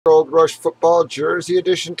Gold Rush Football Jersey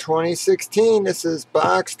Edition 2016. This is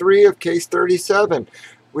box 3 of case 37.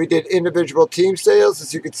 We did individual team sales.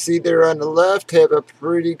 As you can see there on the left, have a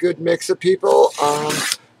pretty good mix of people.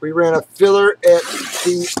 We ran a filler at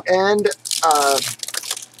the end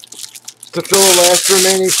to fill the last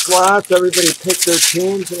remaining slots. Everybody picked their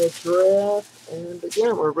teams in a draft. And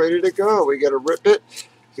again, we're ready to go. We got to rip it.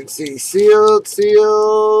 You can see sealed,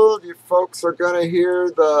 sealed. You folks are going to hear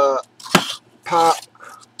the pop.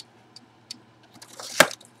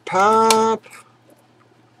 Pop.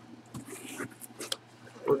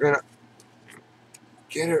 We're going to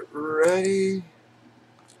get it ready.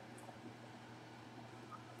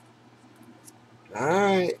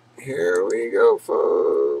 Alright, here we go,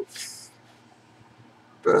 folks.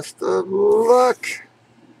 Best of luck.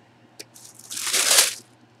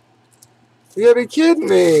 You gotta be kidding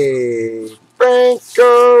me.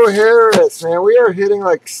 Franco Harris, man. We are hitting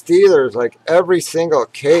like Steelers like every single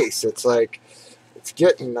case. It's like, it's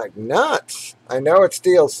getting like nuts. I know it's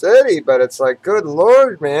Steel City, but it's like, good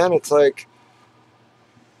Lord, man. It's like,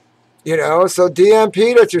 you know, so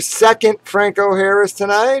DMP, that's your second Franco Harris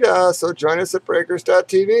tonight. So join us at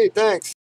breakers.tv. Thanks.